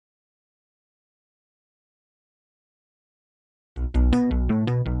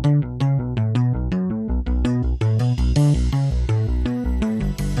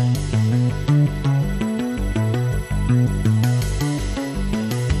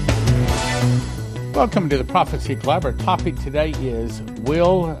Welcome to the Prophecy Club. Our topic today is,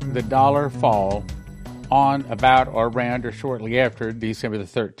 will the dollar fall on, about, or around, or shortly after December the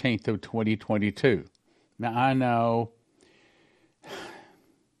 13th of 2022? Now, I know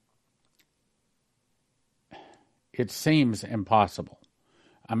it seems impossible.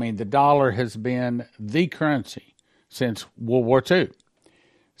 I mean, the dollar has been the currency since World War II.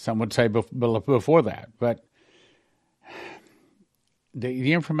 Some would say before that. But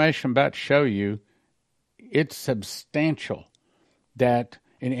the information I'm about to show you, it's substantial. That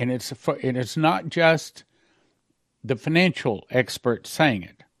and it's not just the financial experts saying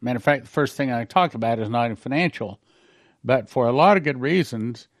it. Matter of fact, the first thing I talk about is not even financial, but for a lot of good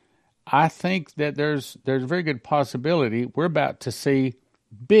reasons. I think that there's a very good possibility we're about to see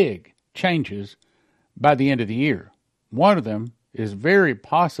big changes by the end of the year. One of them is very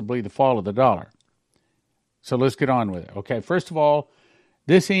possibly the fall of the dollar. So let's get on with it. Okay, first of all,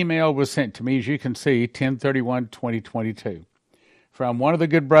 this email was sent to me, as you can see, 10/31/2022. From one of the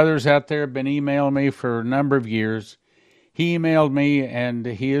good brothers out there, been emailing me for a number of years. He emailed me, and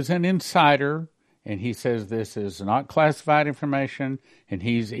he is an insider, and he says this is not classified information, and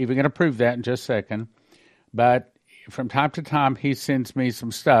he's even going to prove that in just a second. But from time to time, he sends me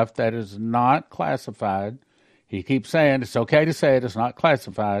some stuff that is not classified. He keeps saying it's okay to say it, it's not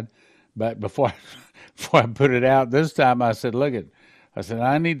classified. But before I put it out this time, I said,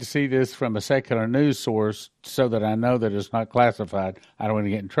 I need to see this from a secular news source so that I know that it's not classified. I don't want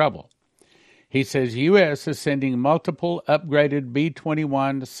to get in trouble. He says, U.S. is sending multiple upgraded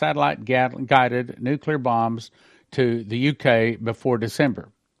B-21 satellite-guided nuclear bombs to the U.K. before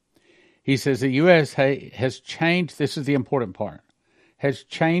December. He says the U.S. has changed, this is the important part, has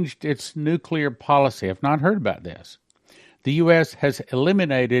changed its nuclear policy. I've not heard about this. The U.S. has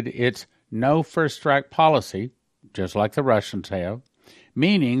eliminated its no first strike policy, just like the Russians have,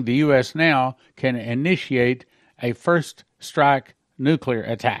 meaning the U.S. now can initiate a first strike nuclear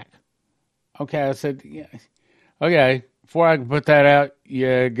attack. Okay, I said, yeah, okay, before I can put that out,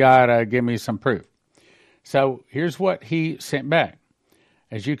 you gotta give me some proof. So here's what he sent back.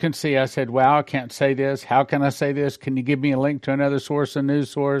 As you can see, I said, wow, I can't say this. How can I say this? Can you give me a link to another source, a news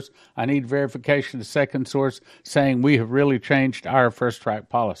source? I need verification, a second source, saying we have really changed our first strike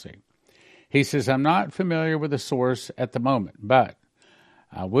policy. He says, I'm not familiar with the source at the moment, but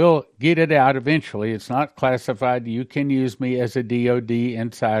I will get it out eventually. It's not classified. You can use me as a DOD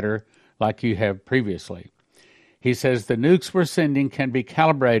insider like you have previously. He says the nukes we're sending can be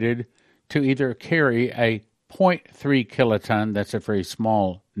calibrated to either carry a 0.3 kiloton, that's a very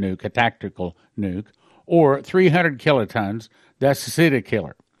small nuke, a tactical nuke, or 300 kilotons, that's a city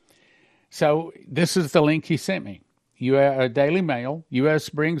killer. So this is the link he sent me. Daily Mail, U.S.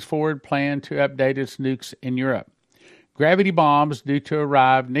 brings forward plan to update its nukes in Europe. Gravity bombs due to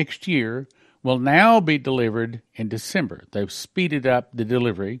arrive next year will now be delivered in December. They've speeded up the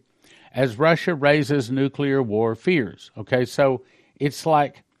delivery as Russia raises nuclear war fears. Okay, so it's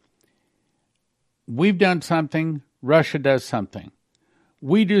like we've done something, Russia does something.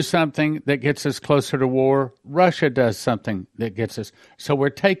 We do something that gets us closer to war, Russia does something that gets us. So we're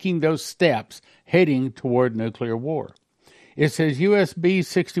taking those steps heading toward nuclear war. It says U.S.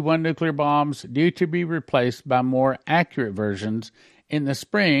 B-61 nuclear bombs due to be replaced by more accurate versions in the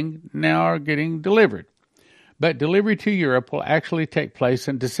spring now are getting delivered. But delivery to Europe will actually take place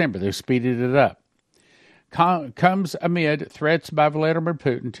in December. They've speeded it up. Comes amid threats by Vladimir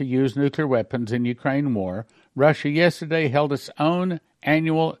Putin to use nuclear weapons in Ukraine war. Russia yesterday held its own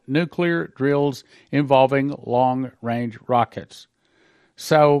annual nuclear drills involving long-range rockets.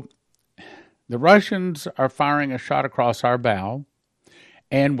 So the Russians are firing a shot across our bow,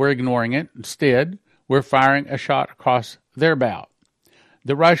 and we're ignoring it. Instead, we're firing a shot across their bow.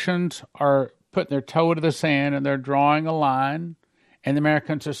 The Russians are putting their toe to the sand, and they're drawing a line, and the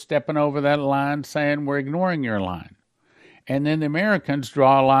Americans are stepping over that line saying, we're ignoring your line. And then the Americans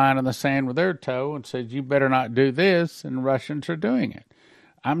draw a line in the sand with their toe and says, you better not do this, and the Russians are doing it.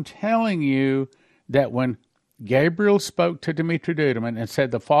 I'm telling you that when Gabriel spoke to Dmitry Duduman and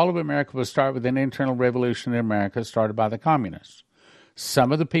said the fall of America will start with an internal revolution in America started by the communists.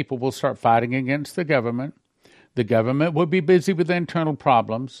 Some of the people will start fighting against the government. The government will be busy with internal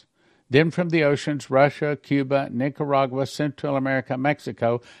problems. Then from the oceans, Russia, Cuba, Nicaragua, Central America,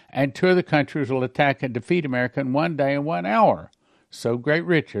 Mexico, and two of the countries will attack and defeat America in 1 day and 1 hour. So great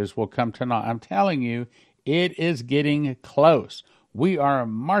riches will come to naught. I'm telling you, it is getting close. We are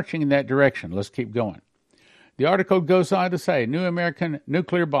marching in that direction. Let's keep going. The article goes on to say, new American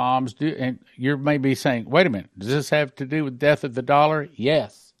nuclear bombs, and you may be saying, wait a minute, does this have to do with death of the dollar?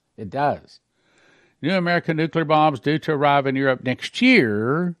 Yes, it does. New American nuclear bombs due to arrive in Europe next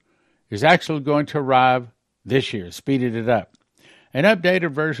year is actually going to arrive this year, speeded it up. An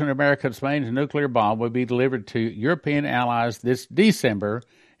updated version of America's main nuclear bomb will be delivered to European allies this December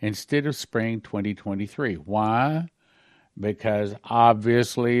instead of spring 2023. Why? Because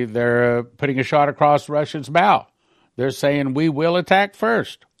obviously they're putting a shot across Russia's bow. They're saying we will attack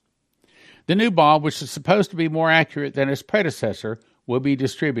first. The new bomb, which is supposed to be more accurate than its predecessor, will be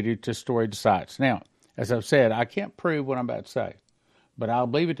distributed to storage sites. Now, as I've said, I can't prove what I'm about to say, but I'll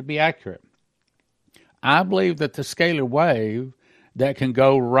believe it to be accurate. I believe that the scalar wave that can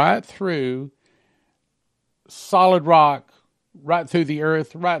go right through solid rock, right through the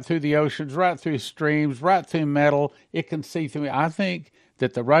earth, right through the oceans, right through streams, right through metal, it can see through. I think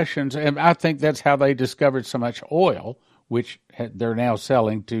that the Russians, and I think that's how they discovered so much oil, which they're now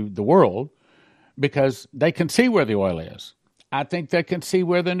selling to the world, because they can see where the oil is. I think they can see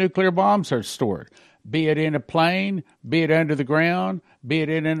where the nuclear bombs are stored, be it in a plane, be it under the ground, be it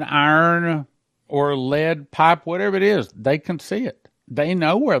in an iron or lead pipe, whatever it is. They can see it. They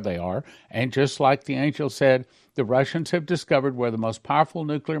know where they are. And just like the angel said, the Russians have discovered where the most powerful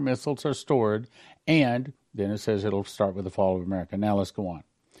nuclear missiles are stored. And then it says it'll start with the fall of America. Now let's go on.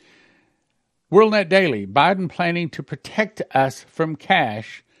 WorldNet Daily, Biden planning to protect us from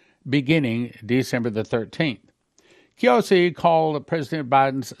cash beginning December the 13th. QLC called President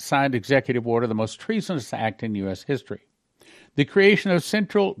Biden's signed executive order the most treasonous act in U.S. history. The creation of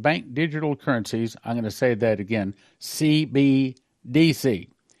central bank digital currencies, I'm going to say that again, CBDC.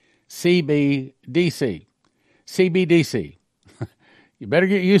 CBDC. CBDC. You better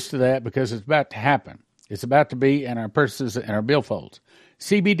get used to that because it's about to happen. It's about to be in our purses and our billfolds.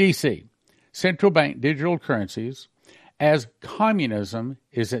 CBDC, central bank digital currencies, as communism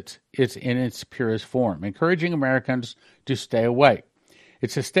is it's in its purest form, encouraging Americans to stay away.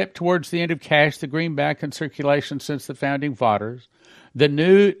 It's a step towards the end of cash, the greenback in circulation since the founding fathers. The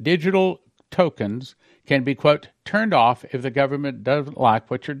new digital tokens can be, quote, turned off if the government doesn't like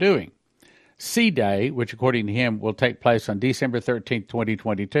what you're doing. C-Day, which according to him will take place on December 13,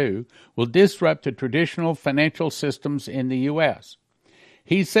 2022, will disrupt the traditional financial systems in the U.S.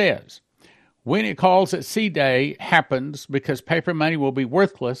 He says, when it calls it C-Day happens because paper money will be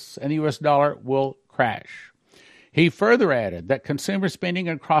worthless and the U.S. dollar will crash. He further added that consumer spending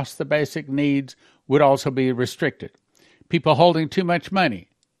across the basic needs would also be restricted. People holding too much money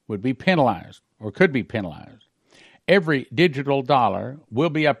would be penalized or could be penalized. Every digital dollar will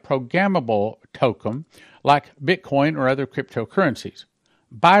be a programmable token like Bitcoin or other cryptocurrencies.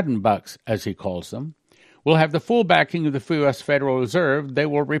 Biden bucks, as he calls them, will have the full backing of the U.S. Federal Reserve. They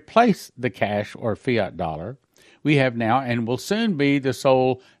will replace the cash or fiat dollar we have now and will soon be the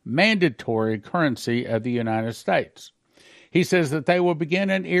sole mandatory currency of the United States. He says that they will begin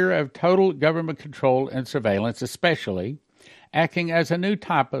an era of total government control and surveillance, especially acting as a new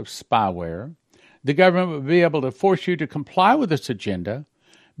type of spyware. The government will be able to force you to comply with this agenda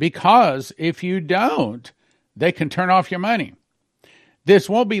because if you don't, they can turn off your money. This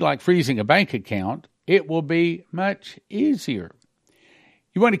won't be like freezing a bank account. It will be much easier.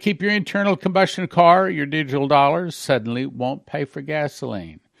 You want to keep your internal combustion car, your digital dollars suddenly won't pay for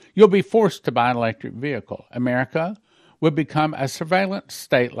gasoline. You'll be forced to buy an electric vehicle. America will become a surveillance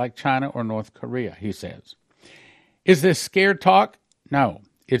state like China or North Korea, he says. Is this scared talk? No.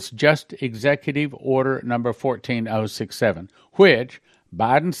 It's just Executive Order number 14067, which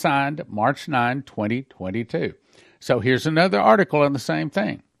Biden signed March 9, 2022. So here's another article on the same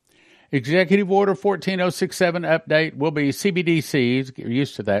thing. Executive Order 14067 update will be CBDCs, get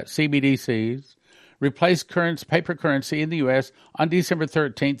used to that, CBDCs, replace paper currency in the U.S. on December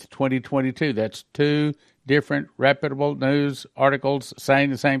 13th, 2022. That's two different reputable news articles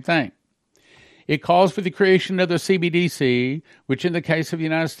saying the same thing. It calls for the creation of the CBDC, which in the case of the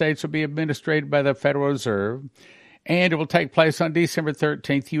United States will be administered by the Federal Reserve, and it will take place on December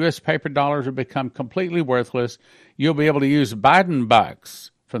 13th. U.S. paper dollars will become completely worthless. You'll be able to use Biden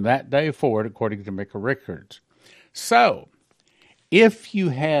bucks from that day forward, according to Mickle Records. So, if you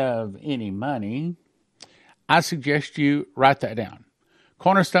have any money, I suggest you write that down.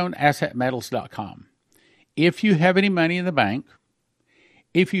 CornerstoneAssetMetals.com. If you have any money in the bank,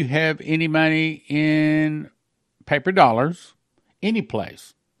 if you have any money in paper dollars, any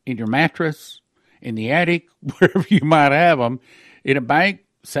place, in your mattress, in the attic, wherever you might have them, in a bank,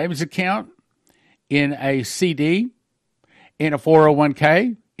 savings account, in a CD, in a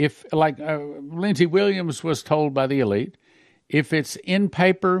 401k, if, like Lindsey Williams was told by the elite, if it's in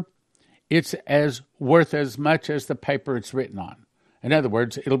paper, it's worth as much as the paper it's written on. In other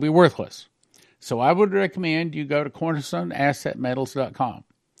words, it'll be worthless. So I would recommend you go to CornerstoneAssetMetals.com.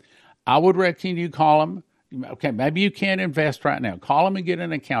 I would recommend you call them Okay, maybe you can't invest right now. Call them and get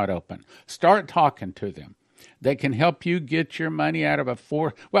an account open. Start talking to them. They can help you get your money out of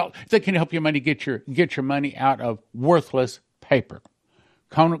they can help you get your money out of worthless paper.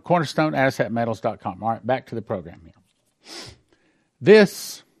 CornerstoneAssetMetals.com. All right, back to the program here.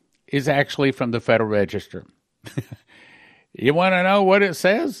 This is actually from the Federal Register. You want to know what it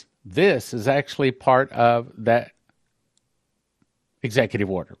says? This is actually part of that executive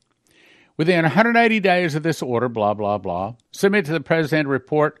order. Within 180 days of this order, blah, blah, blah, submit to the President a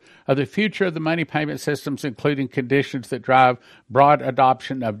report of the future of the money payment systems, including conditions that drive broad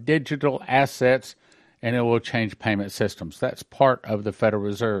adoption of digital assets, and it will change payment systems. That's part of the Federal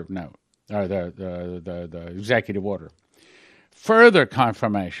Reserve note, or the executive order. Further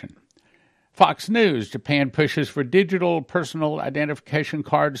confirmation. Fox News, Japan pushes for digital personal identification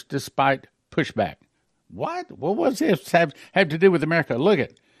cards despite pushback. What? What was this have to do with America? Look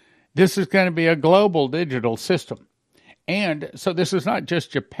at this is going to be a global digital system. And so this is not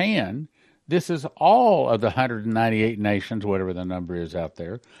just Japan. This is all of the 198 nations, whatever the number is out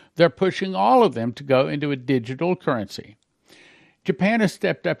there. They're pushing all of them to go into a digital currency. Japan has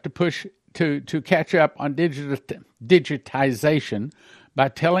stepped up to push to catch up on digitization by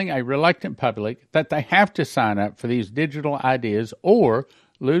telling a reluctant public that they have to sign up for these digital ideas or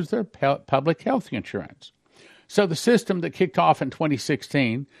lose their public health insurance. So the system that kicked off in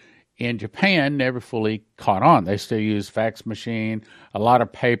 2016 in Japan never fully caught on. They still use fax machine, a lot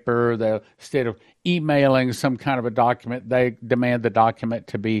of paper. Instead of emailing some kind of a document, they demand the document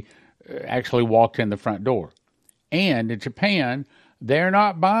to be actually walked in the front door. And in Japan, they're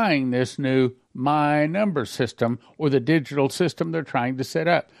not buying this new My Number system or the digital system they're trying to set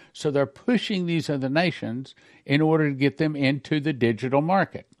up. So they're pushing these other nations in order to get them into the digital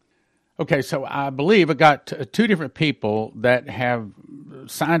market. Okay, so I believe I got two different people that have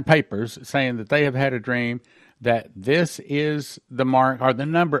signed papers saying that they have had a dream that this is the mark or the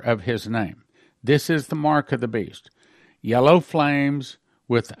number of his name. This is the mark of the beast. Yellow flames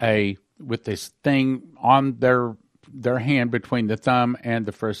with this thing on their hand between the thumb and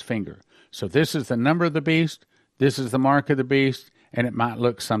the first finger. So this is the number of the beast, this is the mark of the beast, and it might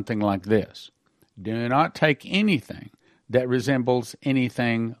look something like this. Do not take anything that resembles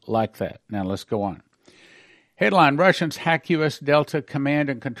anything like that. Now let's go on. Headline, Russians hack U.S. Delta command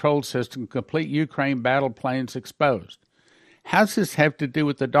and control system, complete Ukraine battle planes exposed. How does this have to do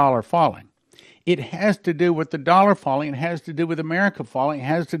with the dollar falling? It has to do with the dollar falling. It has to do with America falling. It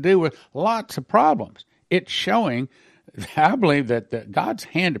has to do with lots of problems. It's showing, I believe, that God's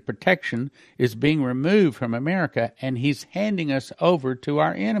hand of protection is being removed from America, and he's handing us over to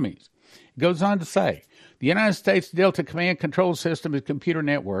our enemies. It goes on to say, the United States Delta Command Control System is a computer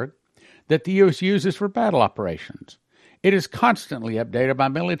network that the U.S. uses for battle operations. It is constantly updated by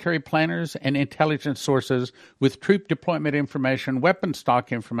military planners and intelligence sources with troop deployment information, weapon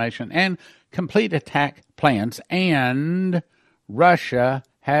stock information, and complete attack plans, and Russia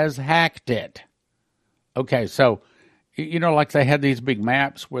has hacked it. Okay, so, like they had these big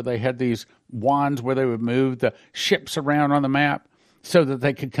maps where they had these wands where they would move the ships around on the map so that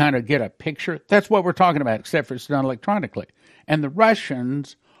they could kind of get a picture. That's what we're talking about, except for it's done electronically. And the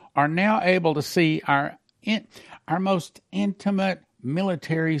Russians are now able to see our most intimate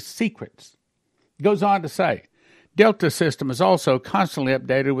military secrets. It goes on to say, Delta system is also constantly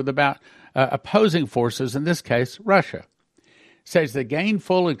updated with about opposing forces, in this case, Russia. Says they gained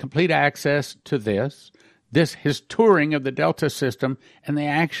full and complete access to his touring of the Delta system, and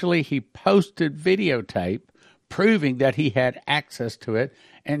he posted videotape proving that he had access to it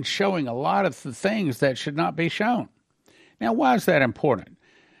and showing a lot of the things that should not be shown. Now, why is that important?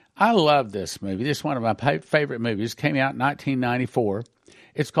 I love this movie. This is one of my favorite movies. It came out in 1994.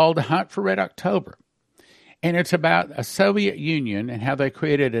 It's called The Hunt for Red October. And it's about a Soviet Union and how they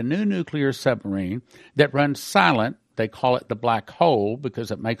created a new nuclear submarine that runs silent. They call it the black hole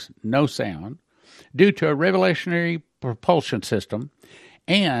because it makes no sound, due to a revolutionary propulsion system.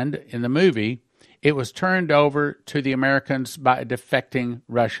 And in the movie, it was turned over to the Americans by a defecting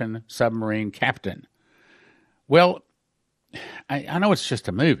Russian submarine captain. Well, I know it's just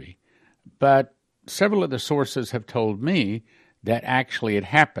a movie, but several of the sources have told me that actually it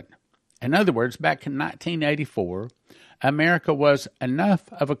happened. In other words, back in 1984, America was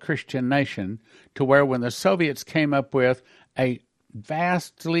enough of a Christian nation to where when the Soviets came up with a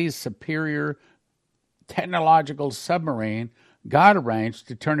vastly superior technological submarine, God arranged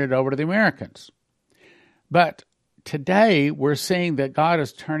to turn it over to the Americans. But today, we're seeing that God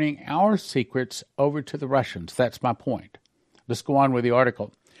is turning our secrets over to the Russians. That's my point. Let's go on with the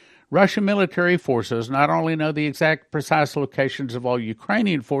article. Russian military forces not only know the exact precise locations of all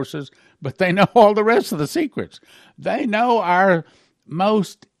Ukrainian forces, but they know all the rest of the secrets. They know our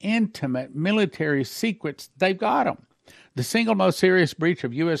most intimate military secrets. They've got them. The single most serious breach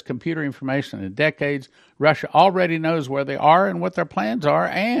of U.S. computer information in decades, Russia already knows where they are and what their plans are,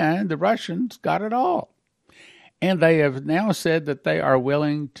 and the Russians got it all. And they have now said that they are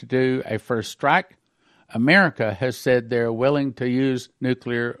willing to do a first strike. America has said they're willing to use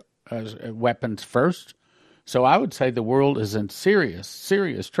nuclear weapons first. So I would say the world is in serious,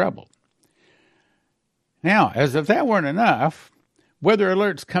 serious trouble. Now, as if that weren't enough, Weather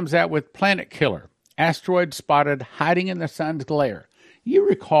Alerts comes out with Planet Killer, Asteroid Spotted, hiding in the sun's glare. You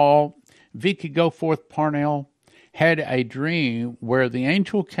recall Vicky Goforth Parnell had a dream where the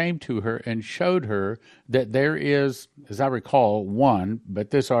angel came to her and showed her that there is, as I recall, one,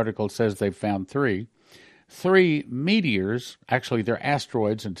 but this article says they've found three meteors, actually they're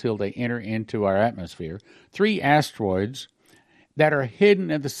asteroids until they enter into our atmosphere, 3 asteroids that are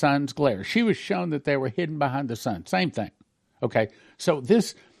hidden in the sun's glare. She was shown that they were hidden behind the sun. Same thing. Okay, so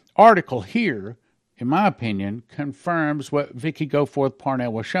this article here, in my opinion, confirms what Vicky Goforth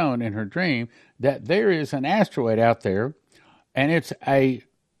Parnell was shown in her dream, that there is an asteroid out there, and it's a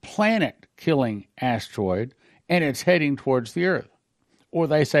planet-killing asteroid, and it's heading towards the Earth. Or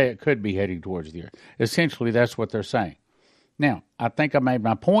they say it could be heading towards the Earth. Essentially, that's what they're saying. Now, I think I made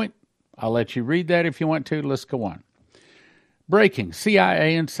my point. I'll let you read that if you want to. Let's go on. Breaking.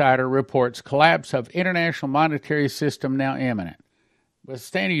 CIA insider reports collapse of international monetary system now imminent. But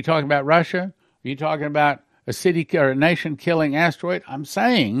Stan, are you talking about Russia? Are you talking about a city or a nation-killing asteroid? I'm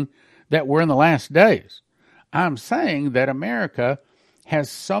saying that we're in the last days. I'm saying that America has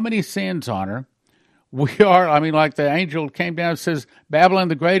so many sins on her. We are, like the angel came down and says, Babylon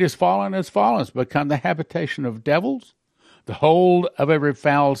the Great is fallen, it's become the habitation of devils, the hold of every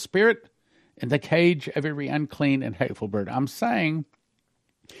foul spirit, and the cage of every unclean and hateful bird. I'm saying,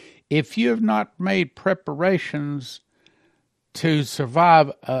 if you have not made preparations to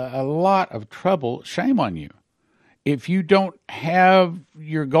survive a lot of trouble, shame on you. If you don't have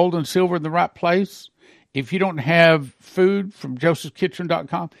your gold and silver in the right place, if you don't have food from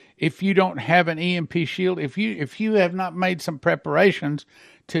josephskitchen.com, if you don't have an EMP shield, if you have not made some preparations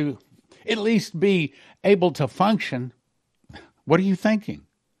to at least be able to function, what are you thinking?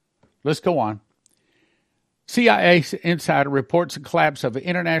 Let's go on. CIA insider reports the collapse of the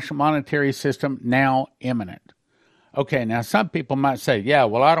international monetary system now imminent. Okay, now some people might say, yeah,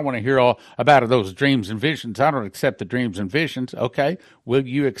 well, I don't want to hear all about those dreams and visions. I don't accept the dreams and visions. Okay, will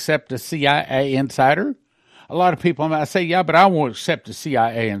you accept a CIA insider? A lot of people might say, yeah, but I won't accept a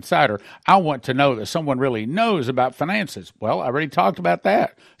CIA insider. I want to know that someone really knows about finances. Well, I already talked about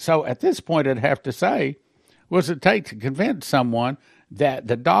that. So at this point, I'd have to say, what does it take to convince someone that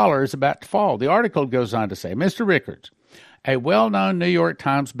the dollar is about to fall? The article goes on to say, Mr. Rickards, a well-known New York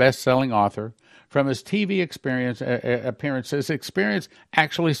Times best-selling author, from his TV appearances, experience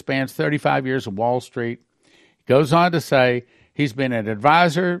actually spans 35 years of Wall Street. He goes on to say he's been an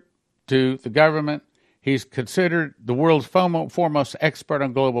advisor to the government. He's considered the world's foremost expert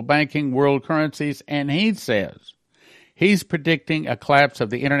on global banking, world currencies, and he says he's predicting a collapse of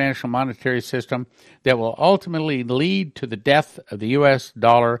the international monetary system that will ultimately lead to the death of the U.S.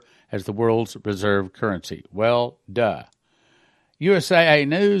 dollar as the world's reserve currency. Well, duh. USA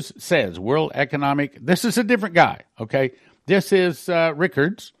News says World Economic, this is a different guy, okay? This is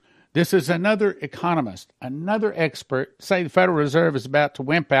Rickards. This is another economist, another expert, say the Federal Reserve is about to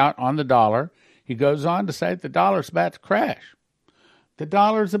wimp out on the dollar. He goes on to say the dollar's about to crash. The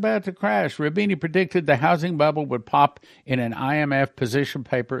dollar's about to crash. Rubini predicted the housing bubble would pop in an IMF position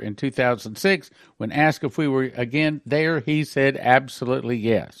paper in 2006. When asked if we were again there, he said absolutely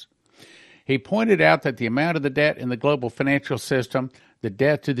yes. He pointed out that the amount of the debt in the global financial system, the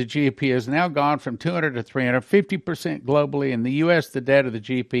debt to the GDP, has now gone from 200 to 350% globally. In the U.S., the debt of the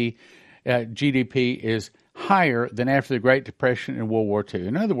GDP is higher than after the Great Depression and World War II.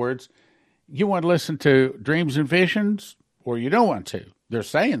 In other words, you want to listen to dreams and visions, or you don't want to. They're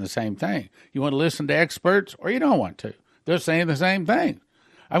saying the same thing. You want to listen to experts, or you don't want to. They're saying the same thing.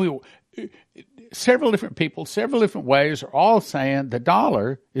 Several different people, several different ways are all saying the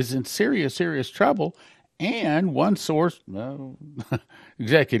dollar is in serious, serious trouble. And one source,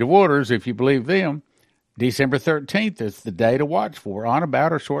 executive orders, if you believe them, December 13th is the day to watch for, on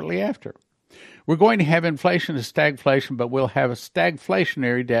about or shortly after. We're going to have inflation and stagflation, but we'll have a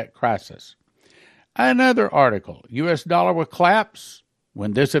stagflationary debt crisis. Another article, U.S. dollar will collapse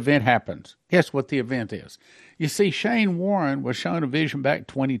when this event happens. Guess what the event is? You see, Shane Warren was shown a vision back in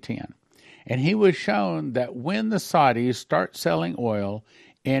 2010. And he was shown that when the Saudis start selling oil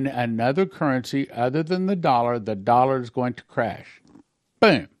in another currency other than the dollar is going to crash.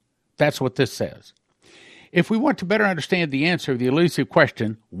 Boom. That's what this says. If we want to better understand the answer to the elusive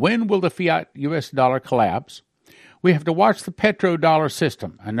question, when will the fiat U.S. dollar collapse, we have to watch the petrodollar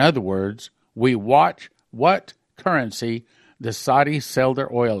system. In other words, we watch what currency the Saudis sell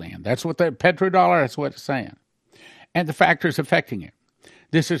their oil in. That's what the petrodollar, that's what it's saying. And the factors affecting it.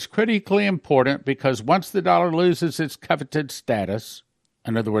 This is critically important because once the dollar loses its coveted status,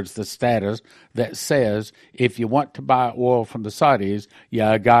 in other words, the status that says if you want to buy oil from the Saudis,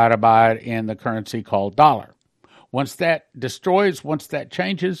 you got to buy it in the currency called dollar. Once that destroys, once that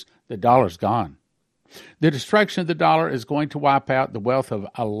changes, the dollar's gone. The destruction of the dollar is going to wipe out the wealth of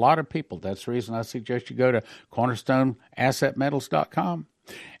a lot of people. That's the reason I suggest you go to cornerstoneassetmetals.com,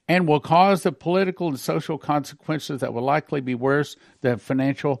 and will cause the political and social consequences that will likely be worse than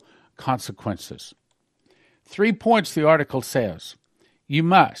financial consequences. 3 points the article says. You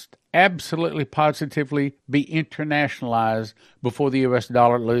must absolutely positively be internationalized before the U.S.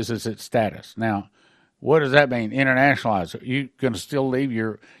 dollar loses its status. Now, what does that mean, internationalized? Are you going to still leave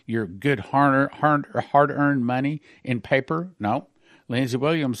your good hard-earned money in paper? No. Lindsey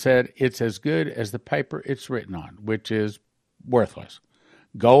Williams said it's as good as the paper it's written on, which is worthless.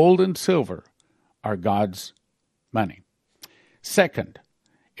 Gold and silver are God's money. Second,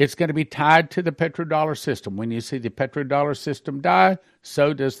 it's going to be tied to the petrodollar system. When you see the petrodollar system die,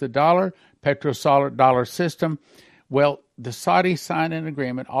 so does the dollar, petrodollar system. Well, the Saudis signed an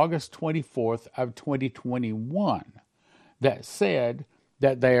agreement August 24th of 2021 that said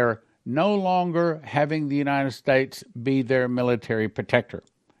that they are no longer having the United States be their military protector.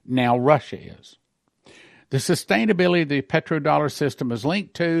 Now Russia is. The sustainability of the petrodollar system is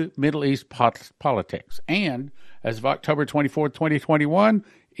linked to Middle East politics. And as of October 24th, 2021,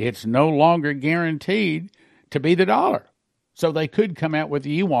 it's no longer guaranteed to be the dollar. So they could come out with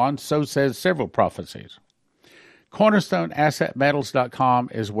the yuan, so says several prophecies. CornerstoneAssetMetals.com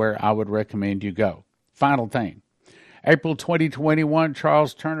is where I would recommend you go. Final thing. April 2021,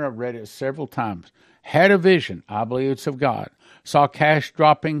 Charles Turner, I've read it several times, had a vision, I believe it's of God, saw cash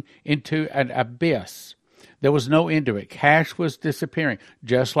dropping into an abyss. There was no end to it. Cash was disappearing,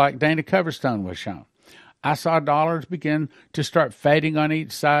 just like Dana Coverstone was shown. I saw dollars begin to start fading on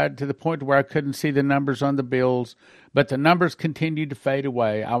each side to the point where I couldn't see the numbers on the bills, but the numbers continued to fade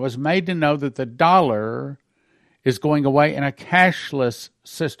away. I was made to know that the dollar is going away and a cashless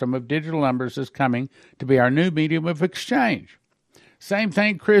system of digital numbers is coming to be our new medium of exchange. Same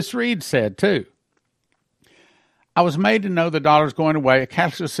thing Chris Reed said, too. I was made to know the dollar's going away, a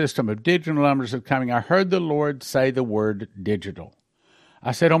cashless system of digital numbers is coming. I heard the Lord say the word digital.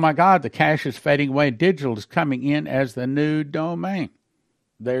 I said, oh my God, the cash is fading away. Digital is coming in as the new domain.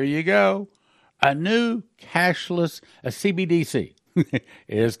 There you go. A new cashless, a CBDC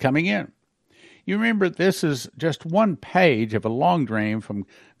is coming in. You remember this is just one page of a long dream from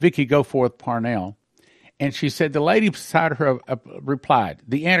Vicky Goforth Parnell. And she said, the lady beside her replied,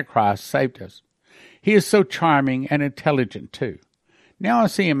 the Antichrist saved us. He is so charming and intelligent too. Now I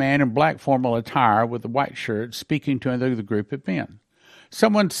see a man in black formal attire with a white shirt speaking to another group of men.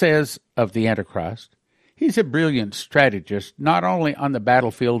 Someone says of the Antichrist, he's a brilliant strategist, not only on the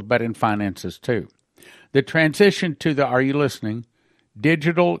battlefield, but in finances too. The transition to the, are you listening,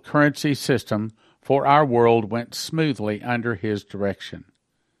 digital currency system for our world went smoothly under his direction.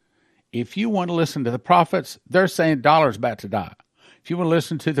 If you want to listen to the prophets, they're saying dollar's about to die. If you want to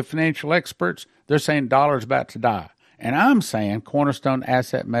listen to the financial experts, they're saying dollar's about to die. And I'm saying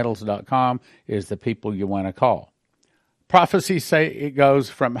CornerstoneAssetMetals.com is the people you want to call. Prophecies say it goes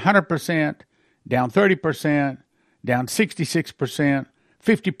from 100%, down 30%, down 66%,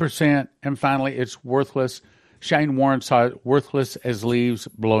 50%, and finally it's worthless. Shane Warren saw it worthless as leaves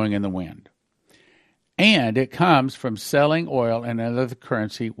blowing in the wind. And it comes from selling oil and another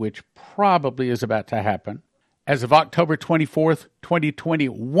currency, which probably is about to happen. As of October 24th,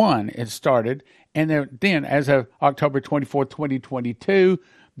 2021, it started. And then as of October 24th, 2022,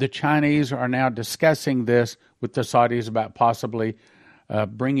 the Chinese are now discussing this with the Saudis about possibly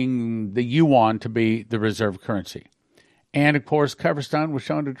bringing the yuan to be the reserve currency. And, of course, Coverstone was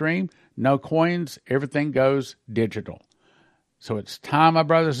shown a dream. No coins. Everything goes digital. So it's time, my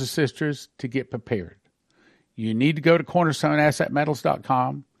brothers and sisters, to get prepared. You need to go to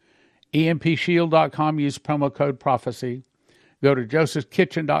CornerstoneAssetMetals.com, EMPShield.com, use promo code PROPHECY. Go to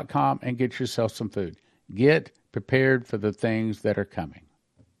JosephKitchen.com and get yourself some food. Get prepared for the things that are coming.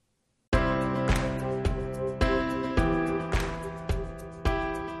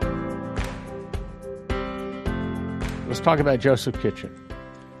 Let's talk about Joseph Kitchen.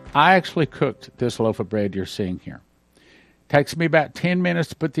 I actually cooked this loaf of bread you're seeing here. Takes me about 10 minutes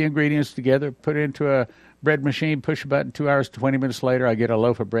to put the ingredients together, put it into a bread machine, push a button, 2 hours, 20 minutes later, I get a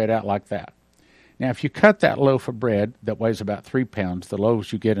loaf of bread out like that. Now, if you cut that loaf of bread that weighs about 3 pounds, the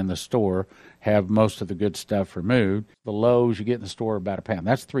loaves you get in the store have most of the good stuff removed. The loaves you get in the store are about a pound.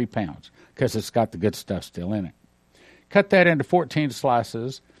 That's 3 pounds because it's got the good stuff still in it. Cut that into 14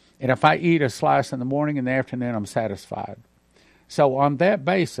 slices, and if I eat a slice in the morning and the afternoon, I'm satisfied. So on that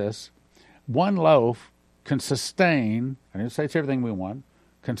basis, one loaf can sustain, I didn't say it's everything we want,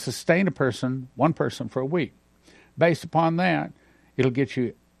 can sustain one person for a week. Based upon that, it'll get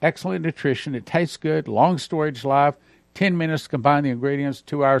you excellent nutrition. It tastes good, long storage life, 10 minutes to combine the ingredients,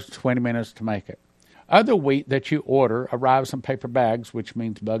 2 hours, 20 minutes to make it. Other wheat that you order arrives in paper bags, which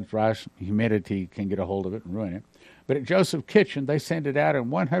means bugs, rice, humidity can get a hold of it and ruin it. But at Joseph's Kitchen, they send it out in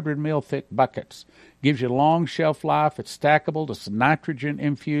 100 mil thick buckets. Gives you long shelf life. It's stackable. There's some nitrogen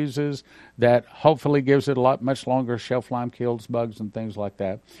infuses that hopefully gives it much longer shelf life, kills bugs and things like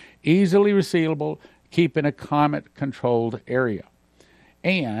that. Easily resealable. Keep in a climate-controlled area.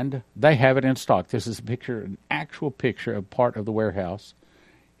 And they have it in stock. This is an actual picture of part of the warehouse.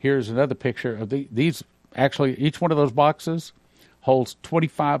 Here's another picture of these. Actually, each one of those boxes holds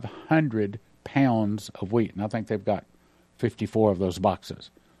 2,500 pounds of wheat. And I think they've got 54 of those boxes,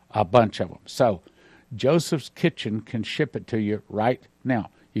 a bunch of them. So Joseph's Kitchen can ship it to you right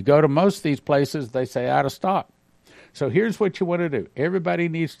now. You go to most of these places, they say out of stock. So here's what you want to do. Everybody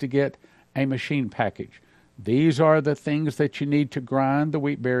needs to get a machine package. These are the things that you need to grind the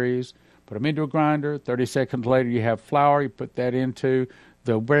wheat berries. Put them into a grinder. 30 seconds later, you have flour. You put that into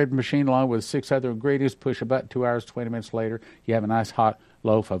the bread machine along with 6 other ingredients. Push a button. 2 hours, 20 minutes later, you have a nice hot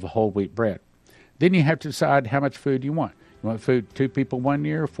loaf of whole wheat bread. Then you have to decide how much food you want. You want food 2 people 1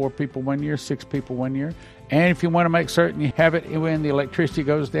 year, 4 people 1 year, 6 people 1 year. And if you want to make certain you have it when the electricity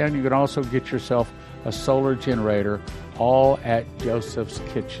goes down, you can also get yourself a solar generator, all at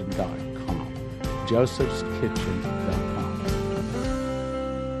josephskitchen.com. josephskitchen.com.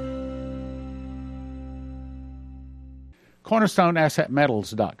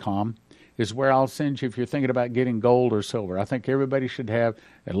 CornerstoneAssetMetals.com is where I'll send you if you're thinking about getting gold or silver. I think everybody should have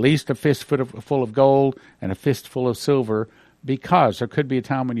at least a fistful of gold and a fistful of silver, because there could be a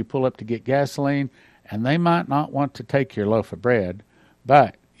time when you pull up to get gasoline and they might not want to take your loaf of bread,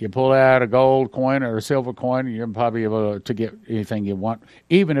 but you pull out a gold coin or a silver coin, and you're probably able to get anything you want,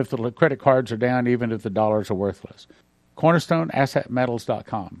 even if the credit cards are down, even if the dollars are worthless.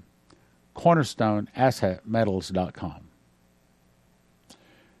 CornerstoneAssetMetals.com. CornerstoneAssetMetals.com.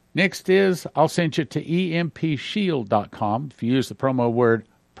 Next is, I'll send you to EMPShield.com. If you use the promo word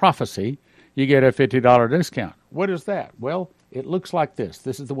prophecy, you get a $50 discount. What is that? Well, it looks like this.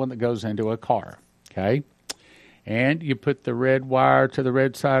 This is the one that goes into a car, okay? And you put the red wire to the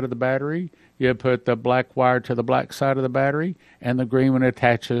red side of the battery, you put the black wire to the black side of the battery, and the green one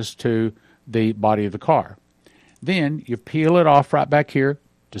attaches to the body of the car. Then you peel it off right back here.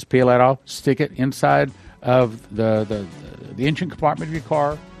 Just peel that off, stick it inside of the engine compartment of your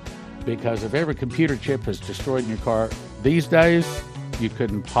car, because if every computer chip is destroyed in your car these days, you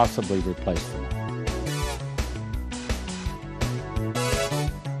couldn't possibly replace them.